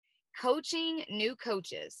coaching new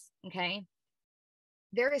coaches, okay,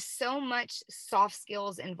 there is so much soft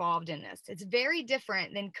skills involved in this. It's very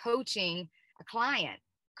different than coaching a client.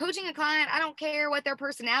 Coaching a client, I don't care what their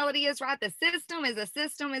personality is, right? The system is a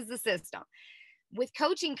system is the system. With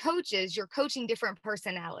coaching coaches, you're coaching different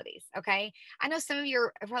personalities. Okay. I know some of you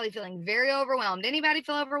are probably feeling very overwhelmed. Anybody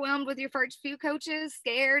feel overwhelmed with your first few coaches?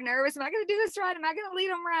 Scared, nervous? Am I going to do this right? Am I going to lead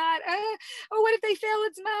them right? Oh, what if they fail?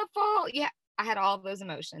 It's my fault. Yeah. I had all those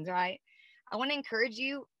emotions, right? I want to encourage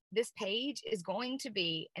you. This page is going to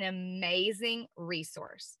be an amazing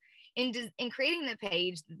resource. In creating the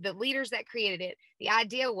page, the leaders that created it, the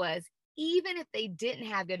idea was even if they didn't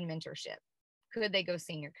have good mentorship, could they go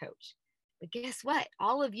senior coach? But guess what?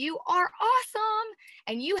 All of you are awesome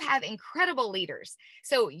and you have incredible leaders.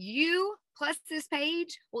 So you plus this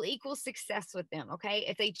page will equal success with them, okay?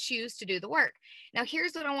 If they choose to do the work. Now,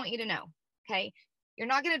 here's what I want you to know, okay? You're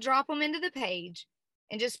not going to drop them into the page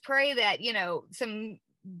and just pray that, some,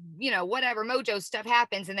 whatever mojo stuff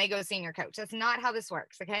happens and they go senior coach. That's not how this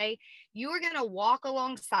works, okay? You are going to walk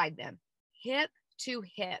alongside them, hip to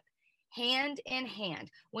hip, hand in hand.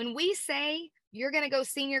 When we say you're going to go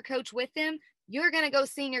senior coach with them, you're going to go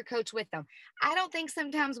senior coach with them. I don't think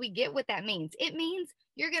sometimes we get what that means. It means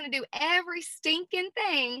you're going to do every stinking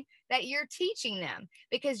thing that you're teaching them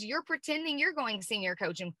because you're pretending you're going senior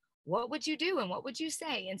coach. And what would you do? And what would you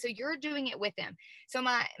say? And so you're doing it with them. So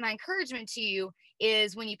my encouragement to you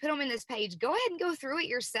is when you put them in this page, go ahead and go through it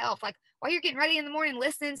yourself. Like while you're getting ready in the morning,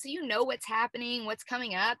 listen so you know what's happening, what's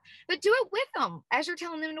coming up, but do it with them. As you're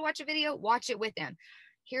telling them to watch a video, watch it with them.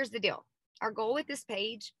 Here's the deal. Our goal with this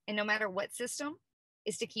page, and no matter what system,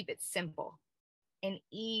 is to keep it simple and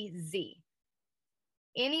easy.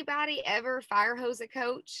 Anybody ever fire hose a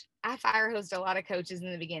coach? I fire hosed a lot of coaches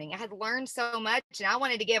in the beginning. I had learned so much and I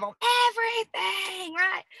wanted to give them everything,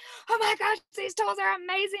 right? Oh my gosh, these tools are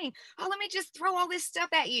amazing. Oh, let me just throw all this stuff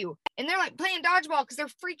at you. And they're like playing dodgeball because they're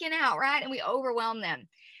freaking out, right? And we overwhelm them.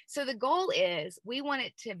 So the goal is we want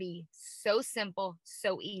it to be so simple,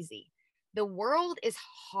 so easy. The world is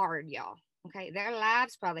hard, y'all. Okay, their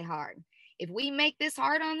lives probably hard. If we make this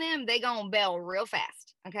hard on them, they gonna bail real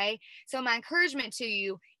fast. Okay, so my encouragement to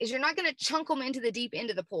you is you're not gonna chunk them into the deep end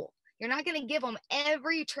of the pool. You're not gonna give them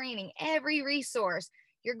every training, every resource.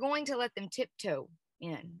 You're going to let them tiptoe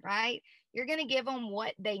in, right? You're gonna give them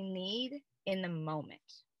what they need in the moment.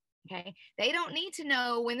 Okay, they don't need to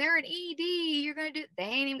know when they're an ED. You're gonna do. They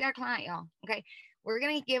ain't even got a client, y'all. Okay, we're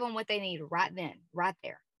gonna give them what they need right then, right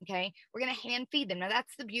there. Okay, we're going to hand feed them. Now,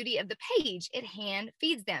 that's the beauty of the page. It hand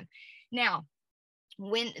feeds them. Now,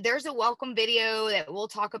 when there's a welcome video that we'll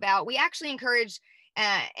talk about, we actually encourage,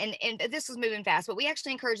 and this was moving fast, but we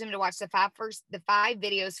actually encourage them to watch the five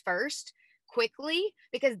videos first quickly,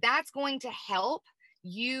 because that's going to help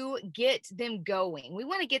you get them going. We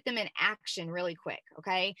want to get them in action really quick.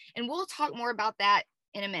 Okay. And we'll talk more about that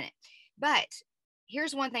in a minute. But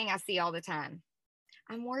here's one thing I see all the time.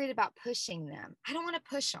 I'm worried about pushing them. I don't want to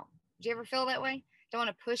push them. Do you ever feel that way? Don't want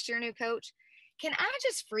to push your new coach? Can I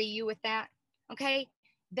just free you with that? Okay.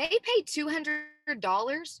 They paid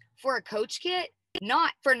 $200 for a coach kit,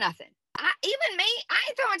 not for nothing. Even me, I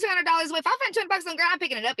ain't throwing $200 away. If I find $200 on the ground, I'm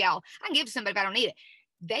picking it up, y'all. I can give it to somebody if I don't need it.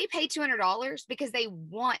 They pay $200 because they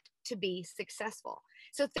want to be successful.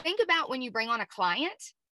 So think about when you bring on a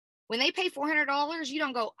client. When they pay $400, you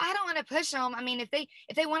don't go, I don't want to push them. I mean, if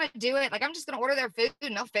they want to do it, like I'm just going to order their food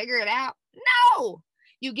and they'll figure it out. No,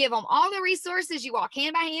 you give them all the resources. You walk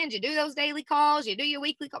hand by hand. You do those daily calls. You do your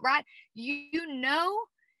weekly call, right? You know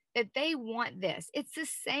that they want this. It's the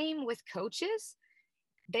same with coaches.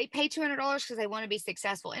 They pay $200 because they want to be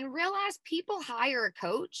successful. And realize people hire a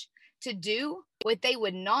coach to do what they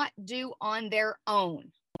would not do on their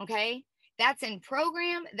own. Okay. That's in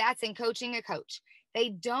program. That's in coaching a coach. They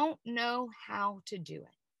don't know how to do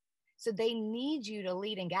it. So they need you to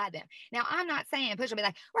lead and guide them. Now, I'm not saying push will be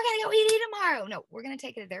like, we're going to go ED tomorrow. No, we're going to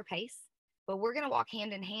take it at their pace, but we're going to walk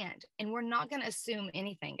hand in hand and we're not going to assume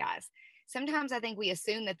anything, guys. Sometimes I think we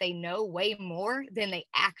assume that they know way more than they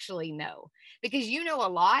actually know because you know a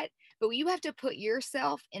lot, but you have to put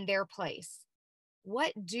yourself in their place.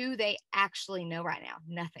 What do they actually know right now?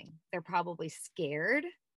 Nothing. They're probably scared,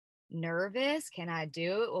 nervous. Can I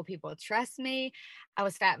do it? Will people trust me? I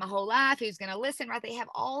was fat my whole life. Who's going to listen? Right? They have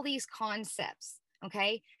all these concepts.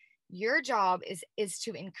 Okay. Your job is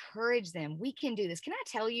to encourage them. We can do this. Can I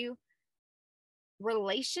tell you,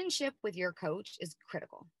 relationship with your coach is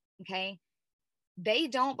critical. Okay. They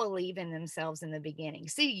don't believe in themselves in the beginning.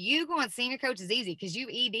 See, you going senior coach is easy because you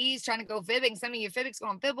EDs trying to go fibbing. Some of you fibbics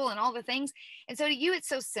going fibble and all the things. And so to you, it's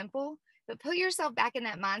so simple, but put yourself back in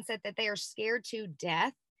that mindset that they are scared to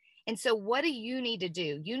death And so what do you need to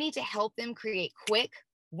do? You need to help them create quick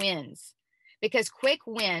wins, because quick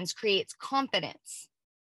wins creates confidence,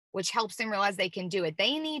 which helps them realize they can do it.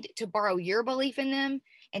 They need to borrow your belief in them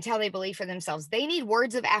until they believe for themselves. They need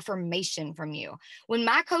words of affirmation from you. When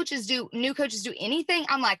my coaches do, new coaches do anything,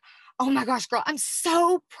 I'm like, oh my gosh, girl, I'm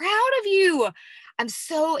so proud of you. I'm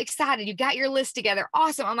so excited. You got your list together.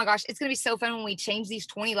 Awesome. Oh my gosh, it's going to be so fun when we change these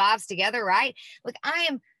 20 lives together, right? Like, I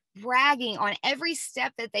am bragging on every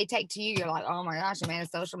step that they take to you. You're like, oh my gosh, I made a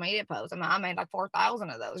social media post. I made like 4,000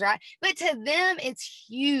 of those, right? But to them, it's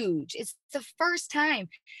huge. It's the first time.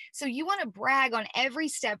 So you want to brag on every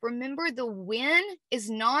step. Remember, the win is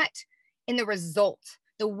not in the result.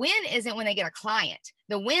 The win isn't when they get a client.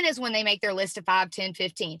 The win is when they make their list of 5, 10,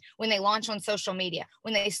 15, when they launch on social media,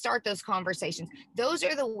 when they start those conversations. Those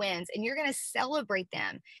are the wins, and you're going to celebrate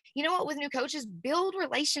them. You know what? With new coaches, build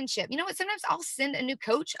relationship. You know what? Sometimes I'll send a new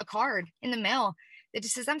coach a card in the mail that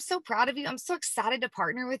just says, I'm so proud of you. I'm so excited to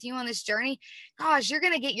partner with you on this journey. Gosh, you're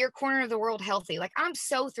going to get your corner of the world healthy. Like, I'm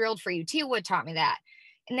so thrilled for you. Tia Wood taught me that.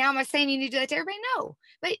 And now am I saying you need to do that to everybody? No.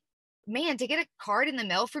 But man, to get a card in the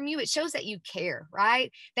mail from you, it shows that you care,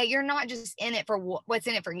 right? That you're not just in it for what's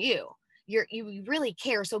in it for you. You really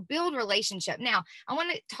care. So build relationship. Now, I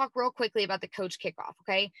want to talk real quickly about the coach kickoff.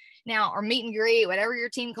 Okay. Now, or meet and greet, whatever your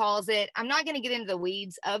team calls it. I'm not going to get into the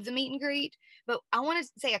weeds of the meet and greet, but I want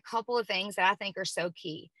to say a couple of things that I think are so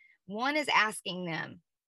key. One is asking them,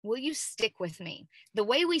 will you stick with me? The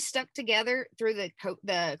way we stuck together through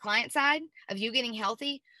the client side of you getting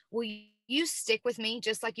healthy, will you stick with me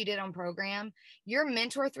just like you did on program? Your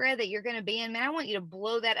mentor thread that you're going to be in, man, I want you to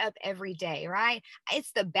blow that up every day, right?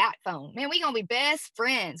 It's the bat phone. Man, we're going to be best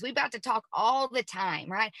friends. We about to talk all the time,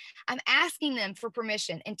 right? I'm asking them for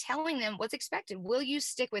permission and telling them what's expected. Will you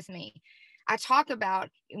stick with me? I'm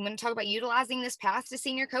going to talk about utilizing this Path to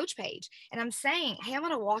Senior coach page. And I'm saying, hey, I'm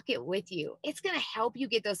going to walk it with you. It's going to help you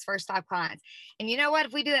get those first 5 clients. And you know what?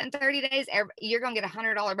 If we do that in 30 days, you're going to get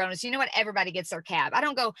 $100 bonus. You know what? Everybody gets their cab. I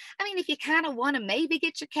don't go, I mean, if you kind of want to maybe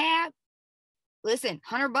get your cab, listen,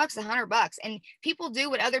 $100, $100. And people do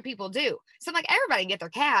what other people do. So I'm like, everybody can get their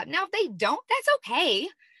cab. Now, if they don't, that's okay.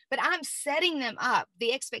 But I'm setting them up.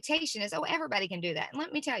 The expectation is, oh, everybody can do that. And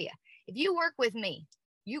let me tell you, if you work with me,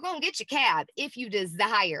 you're going to get your cab if you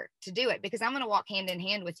desire to do it, because I'm going to walk hand in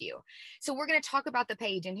hand with you. So we're going to talk about the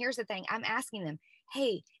page. And here's the thing. I'm asking them,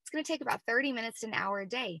 hey, it's going to take about 30 minutes to an hour a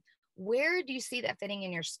day. Where do you see that fitting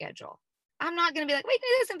in your schedule? I'm not going to be like, we can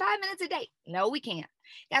do this in 5 minutes a day. No, we can't.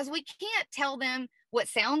 Guys, we can't tell them what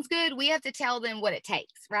sounds good. We have to tell them what it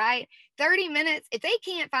takes, right? 30 minutes. If they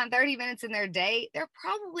can't find 30 minutes in their day, they're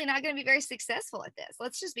probably not going to be very successful at this.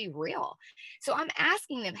 Let's just be real. So I'm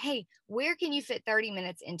asking them, hey, where can you fit 30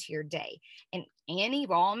 minutes into your day? And Annie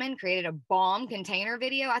Ballman created a bomb container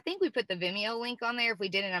video. I think we put the Vimeo link on there. If we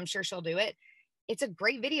didn't, I'm sure she'll do it. It's a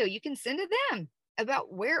great video. You can send to them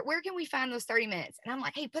about where can we find those 30 minutes. And I'm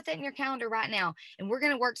like, hey, put that in your calendar right now. And we're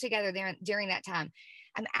going to work together there during that time.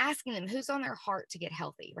 I'm asking them who's on their heart to get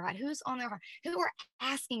healthy, right? Who's on their heart? Who are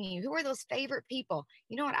asking you? Who are those favorite people?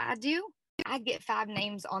 You know what I do? I get 5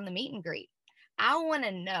 names on the meet and greet. I want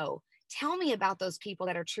to know, tell me about those people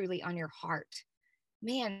that are truly on your heart.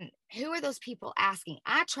 Man, who are those people asking?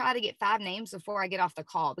 I try to get 5 names before I get off the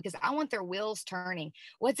call, because I want their wheels turning.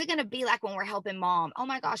 What's it going to be like when we're helping mom? Oh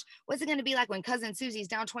my gosh, what's it going to be like when cousin Susie's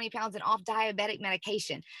down 20 pounds and off diabetic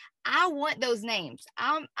medication? I want those names.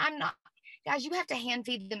 I'm not, guys, you have to hand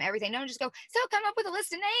feed them everything. Don't just go, so come up with a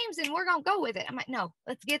list of names and we're going to go with it. I'm like, no,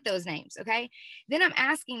 let's get those names. Okay. Then I'm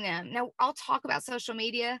asking them. Now I'll talk about social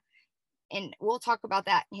media, and we'll talk about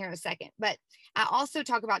that here in a second. But I also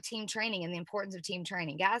talk about team training and the importance of team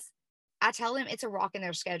training. Guys, I tell them it's a rock in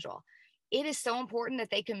their schedule. It is so important that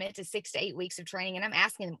they commit to 6 to 8 weeks of training. And I'm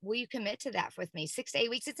asking them, will you commit to that with me? 6 to 8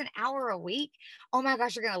 weeks. It's an hour a week. Oh my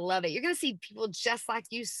gosh, you're going to love it. You're going to see people just like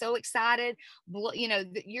you, so excited. You know,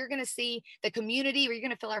 you're going to see the community, where you're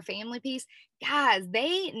going to feel our family piece. Guys,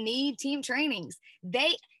 they need team trainings.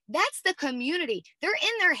 That's the community. They're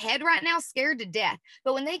in their head right now, scared to death.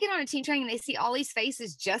 But when they get on a team training, they see all these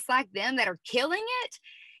faces just like them that are killing it.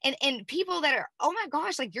 And people that are, oh my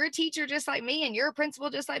gosh, like, you're a teacher just like me, and you're a principal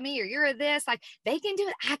just like me, or you're a this, like, they can do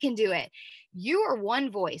it. I can do it. You are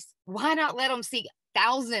one voice. Why not let them see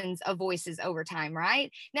thousands of voices over time,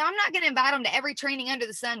 right? Now, I'm not going to invite them to every training under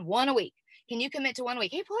the sun, 1 a week. Can you commit to 1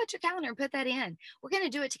 week? Hey, pull out your calendar and put that in. We're going to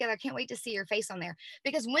do it together. I can't wait to see your face on there.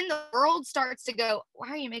 Because when the world starts to go, why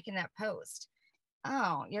are you making that post?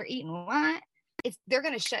 Oh, you're eating what? They're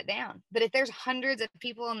going to shut down. But if there's hundreds of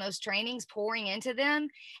people in those trainings pouring into them,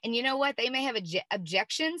 and you know what, they may have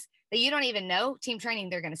objections that you don't even know, team training,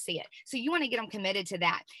 they're going to see it. So you want to get them committed to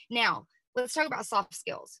that. Now, let's talk about soft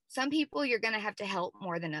skills. Some people you're going to have to help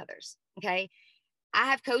more than others. Okay. I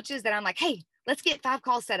have coaches that I'm like, hey, let's get 5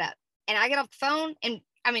 calls set up. And I get off the phone and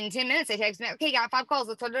in 10 minutes, they text me, okay, got 5 calls.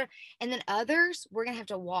 Let's order. And then others, we're going to have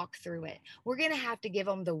to walk through it. We're going to have to give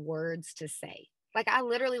them the words to say. Like I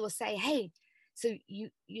literally will say, hey, so you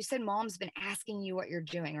said mom's been asking you what you're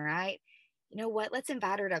doing, right? You know what? Let's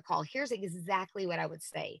invite her to a call. Here's exactly what I would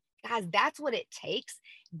say. Guys, that's what it takes,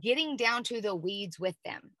 getting down to the weeds with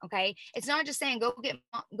them. Okay. It's not just saying, go get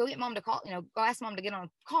mom to call, go ask mom to get on a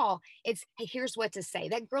call. It's, hey, here's what to say.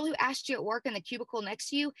 That girl who asked you at work in the cubicle next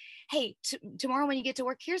to you, hey, tomorrow when you get to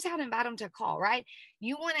work, here's how to invite them to a call, right?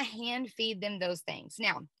 You want to hand feed them those things.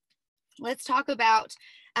 Now, let's talk about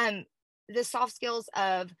the soft skills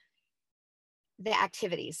of the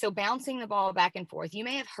activities. So bouncing the ball back and forth. You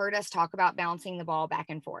may have heard us talk about bouncing the ball back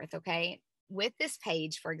and forth. Okay. With this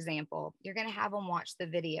page, for example, you're going to have them watch the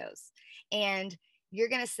videos and you're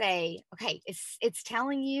going to say, okay, it's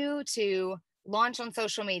telling you to launch on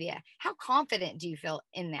social media. How confident do you feel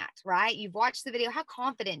in that, right? You've watched the video. How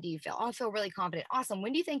confident do you feel? Oh, I feel really confident. Awesome.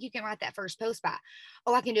 When do you think you can write that first post by?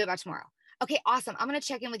 Oh, I can do it by tomorrow. Okay, awesome. I'm going to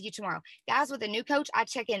check in with you tomorrow. Guys, with a new coach, I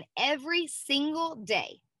check in every single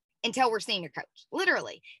day until we're senior coach.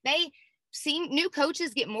 Literally, new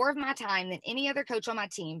coaches get more of my time than any other coach on my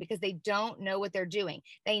team because they don't know what they're doing.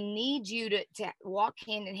 They need you to walk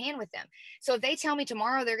hand in hand with them. So if they tell me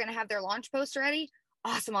tomorrow they're going to have their launch post ready,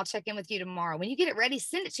 awesome. I'll check in with you tomorrow. When you get it ready,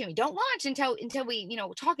 send it to me. Don't launch until we,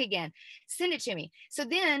 talk again. Send it to me. So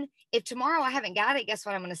then if tomorrow I haven't got it, guess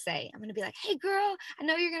what I'm going to say? I'm going to be like, hey girl, I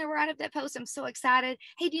know you're going to write up that post. I'm so excited.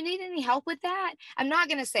 Hey, do you need any help with that? I'm not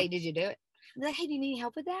going to say, did you do it? I'm like, hey, do you need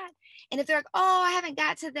help with that? And if they're like, oh, I haven't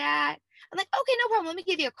got to that, I'm like, okay, no problem. Let me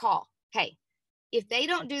give you a call. Hey, if they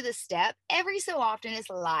don't do the step, every so often it's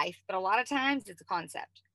life, but a lot of times it's a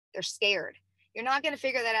concept. They're scared. You're not going to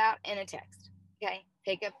figure that out in a text. Okay.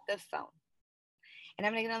 Pick up the phone. And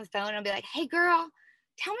I'm going to get on the phone and I'll be like, hey girl,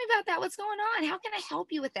 tell me about that. What's going on? How can I help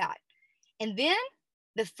you with that? And then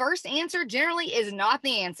the first answer generally is not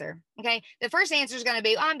the answer. Okay. The first answer is going to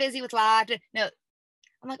be, oh, I'm busy with life. No,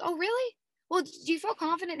 I'm like, oh, really? Well, do you feel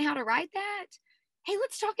confident in how to write that? Hey,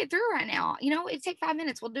 let's talk it through right now. It'd take 5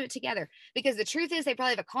 minutes. We'll do it together. Because the truth is they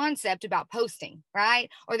probably have a concept about posting, right?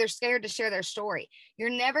 Or they're scared to share their story. You're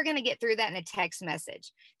never going to get through that in a text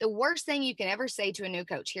message. The worst thing you can ever say to a new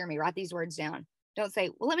coach, hear me, write these words down. Don't say,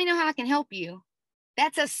 well, let me know how I can help you.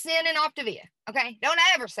 That's a sin in Optavia. Okay. Don't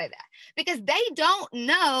ever say that because they don't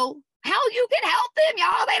know how you can help them,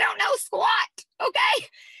 y'all. They don't know squat. Okay.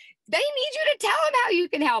 They need you to tell them how you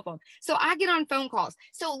can help them. So I get on phone calls.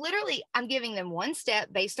 So literally I'm giving them one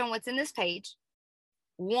step based on what's in this page.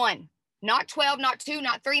 One, not 12, not 2,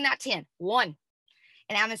 not 3, not 10, 1.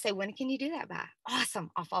 And I'm going to say, when can you do that by?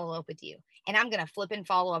 Awesome. I'll follow up with you. And I'm going to flip and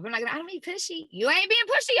follow up. I'm not going to, I don't be pushy. You ain't being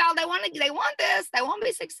pushy, y'all. They want this. They want to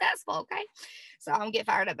be successful. Okay. So I'm going to get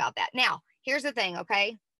fired up about that. Now, here's the thing.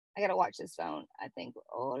 Okay. I got to watch this phone. I think,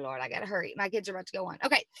 oh Lord, I got to hurry. My kids are about to go on.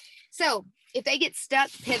 Okay. So if they get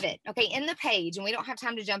stuck, pivot. Okay. In the page, and we don't have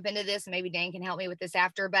time to jump into this. Maybe Dan can help me with this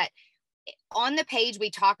after, but on the page, we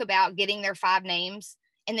talk about getting their 5 names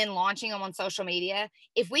and then launching them on social media.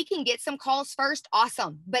 If we can get some calls first,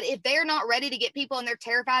 awesome. But if they're not ready to get people and they're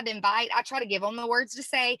terrified to invite, I try to give them the words to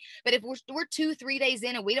say. But if we're 2-3 days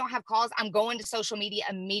in and we don't have calls, I'm going to social media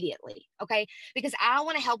immediately. Okay. Because I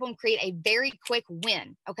want to help them create a very quick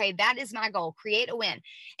win. Okay. That is my goal. Create a win.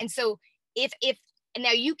 And so if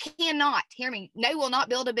now you cannot hear me. They will not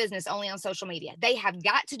build a business only on social media. They have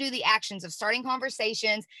got to do the actions of starting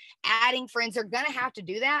conversations, adding friends. They're going to have to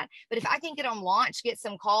do that. But if I can get them launched, get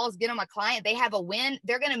some calls, get them a client, they have a win.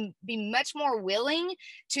 They're going to be much more willing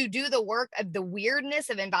to do the work of the weirdness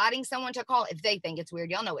of inviting someone to call. If they think it's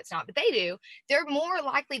weird, y'all know it's not, but they do. They're more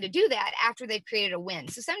likely to do that after they've created a win.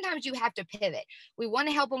 So sometimes you have to pivot. We want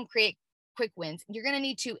to help them create quick wins. You're going to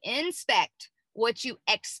need to inspect what you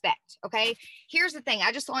expect. Okay. Here's the thing.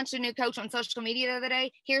 I just launched a new coach on social media the other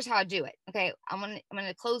day. Here's how I do it. Okay. I'm going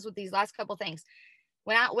to close with these last couple things.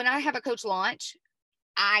 When I have a coach launch,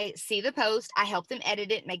 I see the post, I help them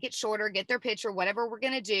edit it, make it shorter, get their picture, whatever we're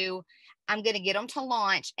going to do. I'm going to get them to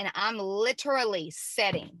launch and I'm literally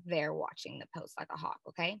sitting there watching the post like a hawk.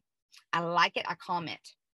 Okay. I like it. I comment.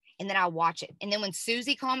 And then I watch it. And then when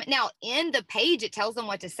Susie comments, now in the page, it tells them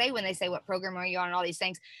what to say when they say, what program are you on and all these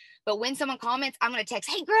things. But when someone comments, I'm going to text,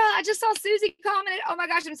 hey girl, I just saw Susie commented. Oh my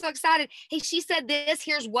gosh, I'm so excited. Hey, she said this,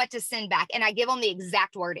 here's what to send back. And I give them the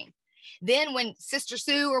exact wording. Then when Sister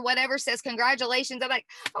Sue or whatever says congratulations, I'm like,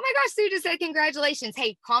 oh my gosh, Sue just said congratulations.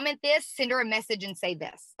 Hey, comment this, send her a message and say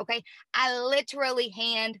this. Okay. I literally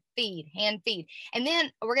hand feed. And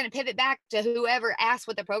then we're going to pivot back to whoever asked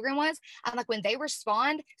what the program was. I'm like, when they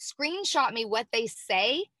respond, screenshot me what they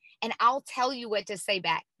say, and I'll tell you what to say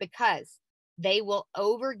back, because they will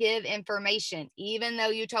overgive information, even though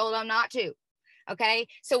you told them not to. Okay.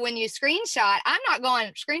 So when you screenshot, I'm not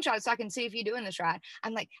going screenshot so I can see if you're doing this right.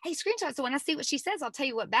 I'm like, hey, screenshot. So when I see what she says, I'll tell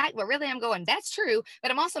you what back. But really, I'm going, that's true.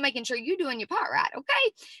 But I'm also making sure you're doing your part right.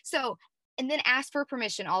 Okay. So, and then ask for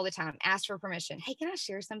permission all the time. Ask for permission. Hey, can I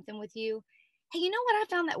share something with you? Hey, you know what I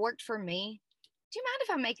found that worked for me? Do you mind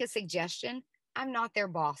if I make a suggestion? I'm not their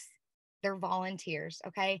boss. They're volunteers.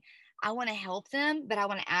 Okay. I want to help them, but I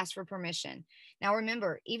want to ask for permission. Now,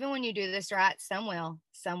 remember, even when you do this right, some will,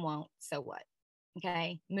 some won't. So what?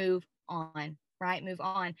 Okay. Move on, right? Move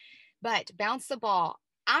on. But bounce the ball.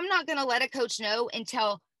 I'm not going to let a coach know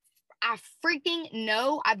until I freaking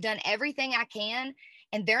know I've done everything I can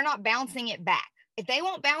and they're not bouncing it back. If they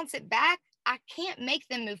won't bounce it back, I can't make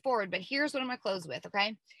them move forward. But here's what I'm going to close with.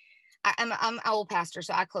 Okay. I'm an old pastor,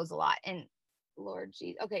 so I close a lot. And Lord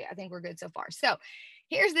geez. Okay. I think we're good so far. So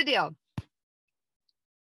here's the deal.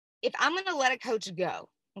 If I'm going to let a coach go,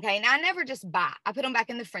 okay, and I never just buy, I put them back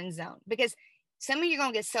in the friend zone, because some of you are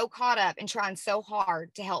going to get so caught up and trying so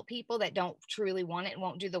hard to help people that don't truly want it and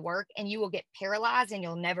won't do the work, and you will get paralyzed and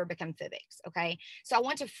you'll never become Fivix. Okay. So I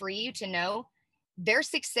want to free you to know their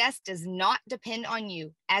success does not depend on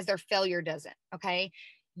you, as their failure doesn't. Okay.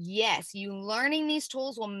 Yes, you learning these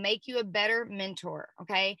tools will make you a better mentor.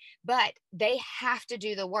 Okay. But they have to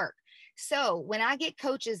do the work. So when I get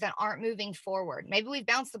coaches that aren't moving forward, maybe we've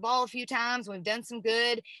bounced the ball a few times, we've done some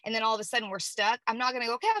good, and then all of a sudden we're stuck. I'm not going to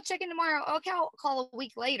go, okay, I'll check in tomorrow. Okay, I'll call a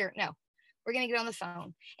week later. No, we're going to get on the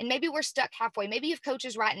phone. And maybe we're stuck halfway. Maybe you have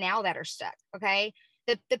coaches right now that are stuck. Okay.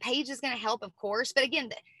 The page is going to help, of course. But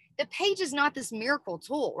again, the page is not this miracle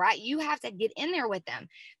tool, right? You have to get in there with them.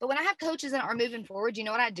 But when I have coaches that are moving forward, you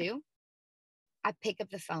know what I do? I pick up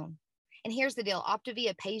the phone. And here's the deal.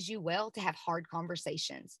 Optavia pays you well to have hard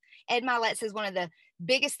conversations. Ed Mylett says one of the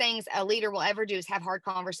biggest things a leader will ever do is have hard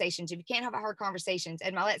conversations. If you can't have a hard conversations,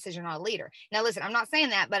 Ed Mylett says you're not a leader. Now, listen, I'm not saying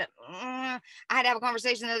that, but I had to have a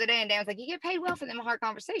conversation the other day, and Dan was like, you get paid well for them hard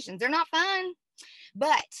conversations. They're not fun.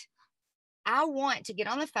 But I want to get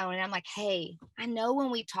on the phone and I'm like, hey, I know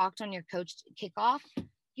when we talked on your coach kickoff,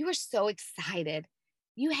 you were so excited.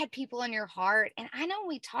 You had people in your heart. And I know when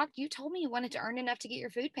we talked, you told me you wanted to earn enough to get your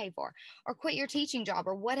food paid for or quit your teaching job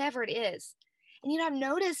or whatever it is. And, I've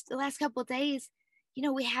noticed the last couple of days,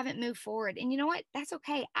 we haven't moved forward. And you know what? That's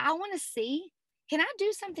okay. I want to see, can I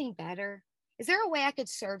do something better? Is there a way I could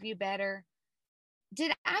serve you better?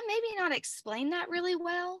 Did I maybe not explain that really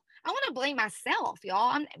well? I want to blame myself,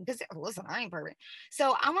 y'all. Because listen, I ain't perfect.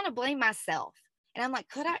 So I want to blame myself. And I'm like,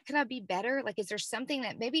 could I be better? Like, is there something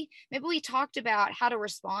that maybe we talked about how to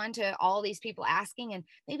respond to all these people asking, and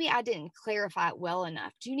maybe I didn't clarify it well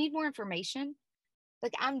enough. Do you need more information?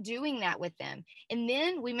 Like, I'm doing that with them. And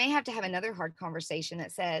then we may have to have another hard conversation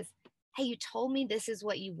that says, hey, you told me this is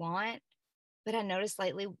what you want, but I noticed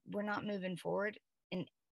lately we're not moving forward.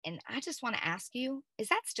 And I just want to ask you, is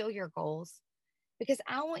that still your goals? Because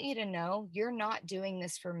I want you to know you're not doing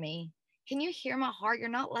this for me. Can you hear my heart? You're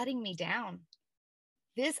not letting me down.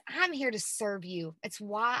 I'm here to serve you. It's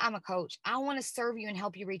why I'm a coach. I want to serve you and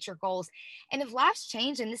help you reach your goals. And if life's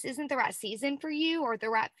changed and this isn't the right season for you or the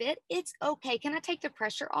right fit, it's okay. Can I take the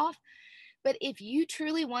pressure off? But if you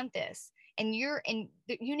truly want this and you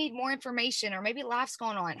need more information, or maybe life's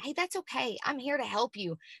going on, hey, that's okay. I'm here to help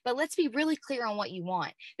you. But let's be really clear on what you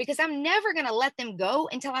want, because I'm never going to let them go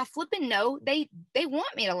until I flip and know they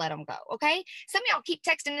want me to let them go. Okay. Some of y'all keep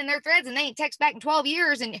texting in their threads and they ain't text back in 12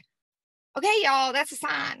 years. And okay, y'all, that's a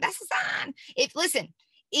sign. That's a sign. If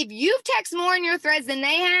you've texted more in your threads than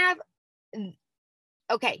they have,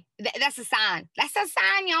 okay, that's a sign. That's a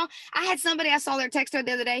sign, y'all. I had somebody, I saw their text thread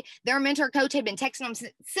the other day. Their mentor coach had been texting them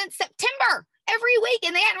since September every week,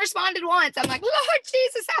 and they hadn't responded once. I'm like, Lord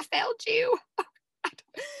Jesus, I failed you.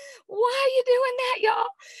 Why are you doing that,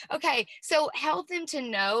 y'all? Okay, so help them to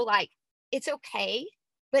know, like, it's okay.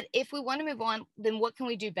 But if we want to move on, then what can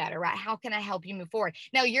we do better, right? How can I help you move forward?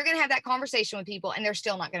 Now, you're going to have that conversation with people, and they're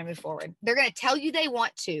still not going to move forward. They're going to tell you they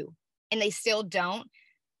want to, and they still don't.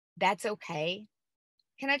 That's okay.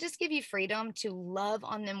 Can I just give you freedom to love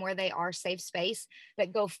on them where they are, safe space,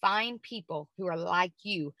 but go find people who are like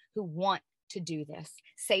you, who want to do this.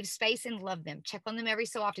 Save space and love them. Check on them every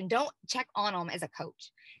so often. Don't check on them as a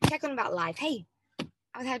coach. Check on them about life. Hey,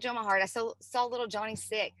 I had you on my heart. I saw little Johnny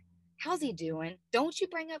sick. How's he doing? Don't you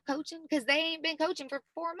bring up coaching because they ain't been coaching for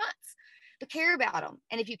 4 months, but care about them.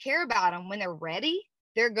 And if you care about them when they're ready,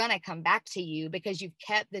 they're going to come back to you because you've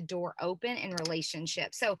kept the door open in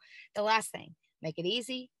relationships. So the last thing, make it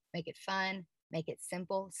easy, make it fun, make it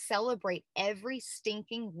simple, celebrate every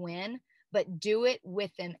stinking win, but do it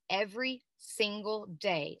with them every single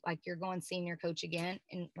day. Like you're going senior coach again.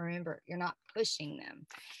 And remember, you're not pushing them,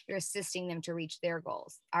 you're assisting them to reach their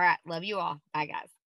goals. All right. Love you all. Bye, guys.